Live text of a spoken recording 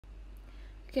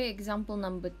Okay, example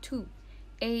number 2.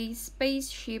 A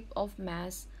spaceship of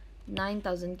mass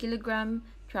 9,000 kilogram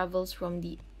travels from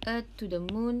the Earth to the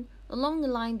Moon along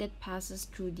a line that passes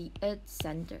through the Earth's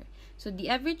center. So the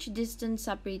average distance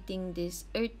separating the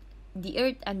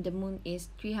Earth and the Moon is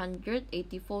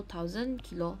 384,000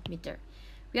 kilometer.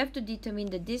 We have to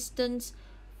determine the distance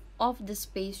of the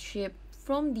spaceship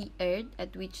from the Earth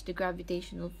at which the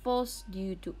gravitational force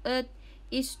due to Earth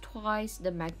is twice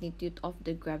the magnitude of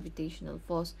the gravitational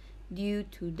force due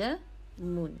to the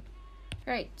Moon.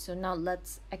 Right, so now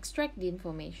let's extract the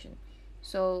information.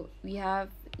 So we have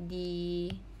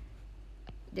this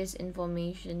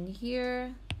information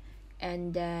here,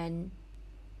 and then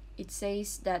it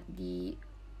says that the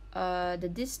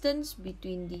distance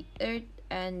between the Earth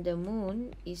and the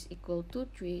Moon is equal to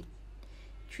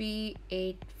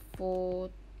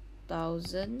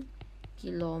 384,000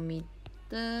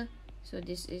 kilometer. So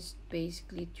this is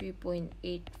basically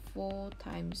 3.84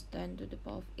 times 10 to the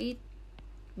power of 8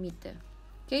 meter.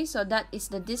 Okay, so that is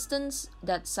the distance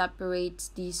that separates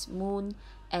this Moon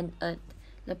and Earth.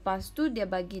 Lepas tu dia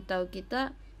bagi tahu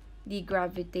kita the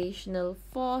gravitational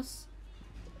force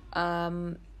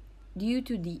due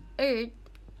to the Earth.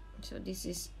 So this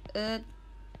is Earth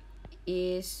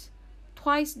is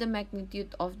twice the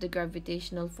magnitude of the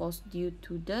gravitational force due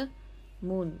to the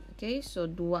Moon. Okay, so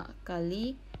 2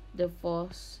 kali the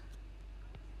force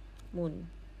Moon.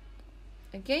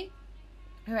 Okay,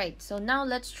 alright, so now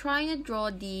let's try and draw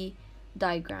the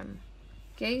diagram.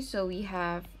 Okay, so we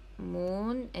have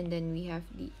Moon and then we have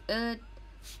the Earth.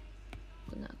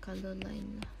 Aku nak color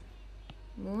line lah.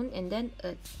 Moon and then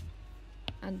Earth.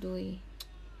 Aduh.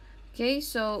 Okay,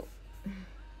 so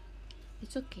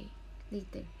it's okay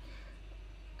later.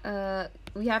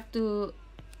 We have to,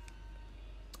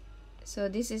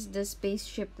 so this is the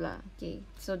spaceship lah. Okay,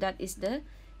 so that is the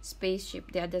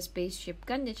spaceship. Dia ada spaceship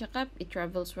kan, dia cakap it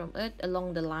travels from Earth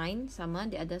along the line, sama,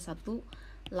 dia ada satu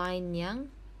line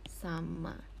yang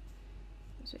sama.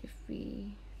 So if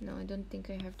we, no, I don't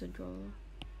think I have to draw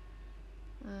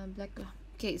black lah.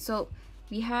 Okay, so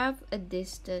we have a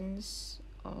distance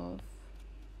of,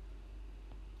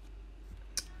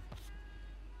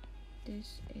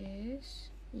 this is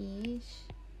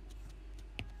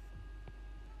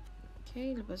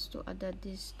okay, lepas tu ada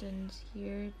distance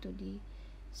here to the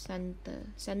center,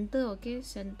 okay,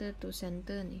 center to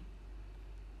center ni.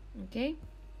 Okay,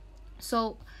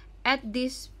 so at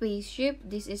this spaceship,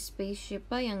 this is spaceship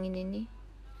pa yang ini ni,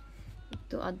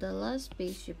 itu adalah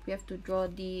spaceship. We have to draw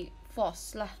the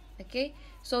force lah. Okay,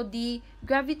 so the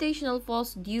gravitational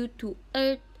force due to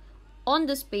Earth on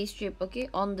the spaceship,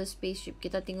 okay, on the spaceship,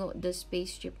 kita tengok the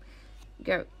spaceship,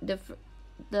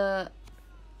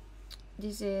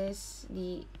 this is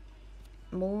the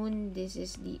Moon, this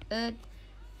is the Earth.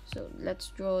 So let's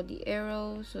draw the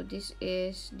arrow. So this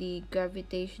is the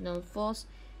gravitational force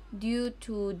due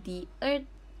to the Earth.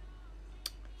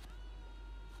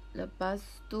 Lepas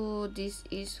tu, this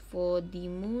is for the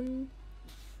Moon.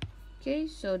 Okay,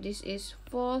 so this is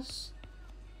force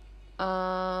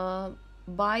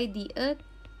by the Earth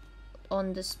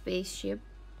on the spaceship.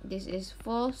 This is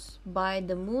force by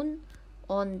the Moon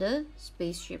on the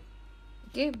spaceship.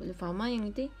 Okay, boleh faham yang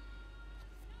itu?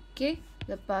 Okay,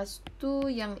 lepas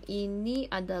tu yang ini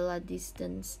adalah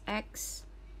distance X,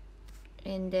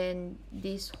 and then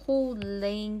this whole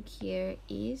length here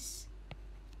is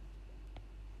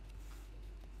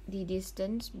the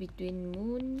distance between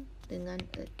Moon dengan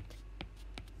Earth.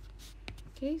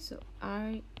 Okay, so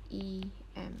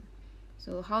REM.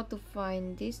 So how to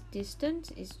find this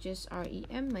distance is just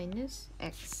REM minus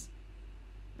X.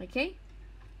 Okay?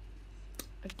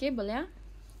 Okay, boleh?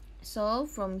 So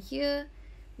from here,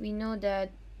 we know that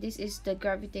this is the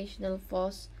gravitational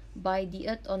force by the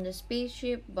Earth on the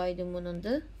spaceship, by the Moon on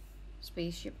the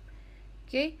spaceship.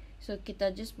 Okay, so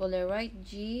kita just boleh write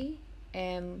G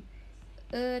M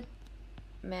Earth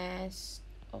mass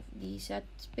of the set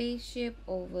spaceship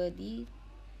over the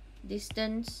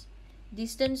distance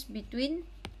between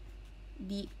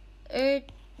the Earth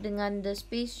dengan the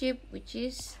spaceship, which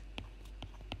is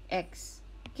X.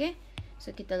 Okay, so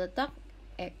kita letak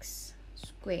X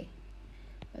square.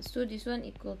 Lepas tu this one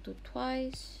equal to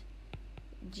twice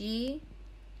G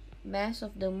mass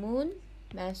of the Moon,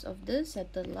 mass of the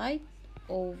satellite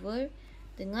over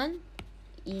dengan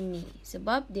ini,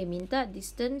 sebab dia minta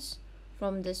distance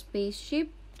from the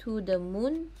spaceship to the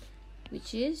Moon,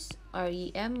 which is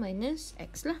REM minus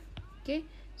X lah. Okay,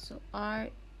 so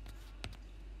R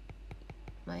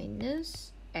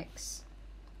minus X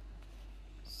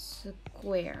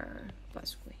square,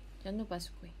 jangan lupa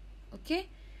square. Okay,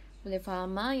 boleh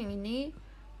faham yang ini.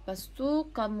 Lepas tu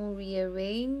kamu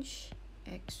rearrange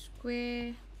x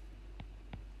squared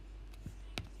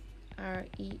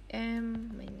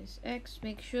rem minus x.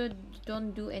 Make sure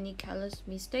don't do any careless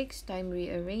mistakes. Time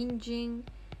rearranging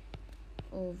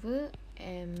over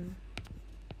m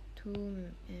to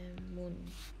moon.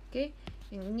 Okay,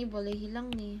 yang ini boleh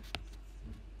hilang ni,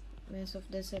 mass of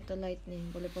the satellite ni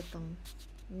boleh potong,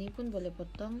 ni pun boleh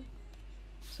potong,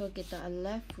 so kita are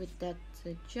left with that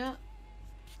saja.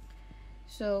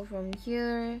 So from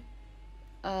here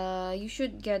you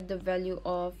should get the value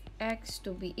of x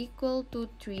to be equal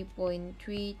to 3.32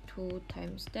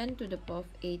 times 10 to the power of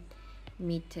 8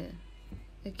 meter.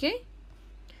 Okay,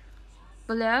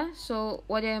 boleh. So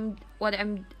what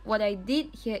I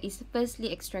did here is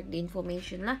firstly extract the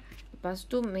information lah. Lepas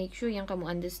tu make sure yang kamu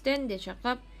understand dia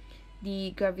cakap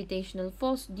the gravitational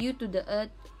force due to the earth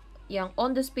yang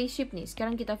on the spaceship ni.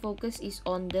 Sekarang kita focus is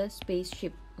on the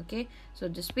spaceship. Okay, so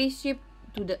the spaceship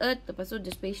to the earth, lepas tu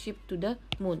the spaceship to the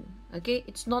moon. Okay,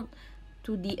 it's not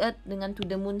to the earth dengan to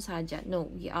the moon saja. No,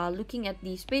 we are looking at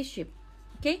the spaceship.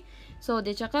 Okay, so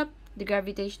dia cakap the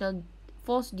gravitational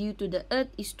force due to the earth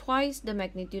is twice the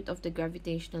magnitude of the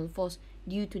gravitational force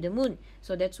due to the moon.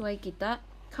 So that's why kita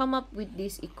come up with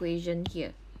this equation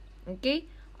here. Okay,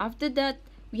 after that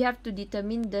we have to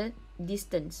determine the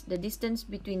distance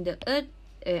between the earth,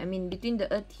 between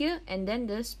the earth here and then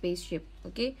the spaceship.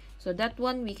 Okay, so that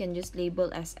one we can just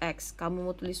label as x. Kamu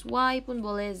mau tulis y pun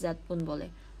boleh, z pun boleh.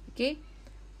 Okay,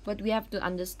 but we have to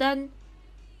understand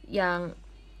yang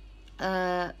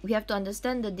we have to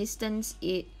understand the distance.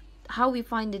 How we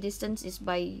find the distance is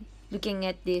by looking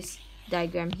at this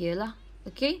diagram here lah.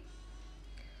 Okay,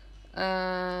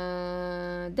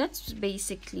 that's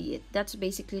basically it. That's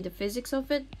basically the physics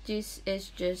of it. This is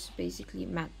just basically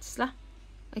maths lah.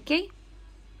 Okay,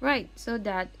 right, so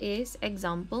that is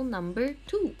example number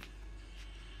 2.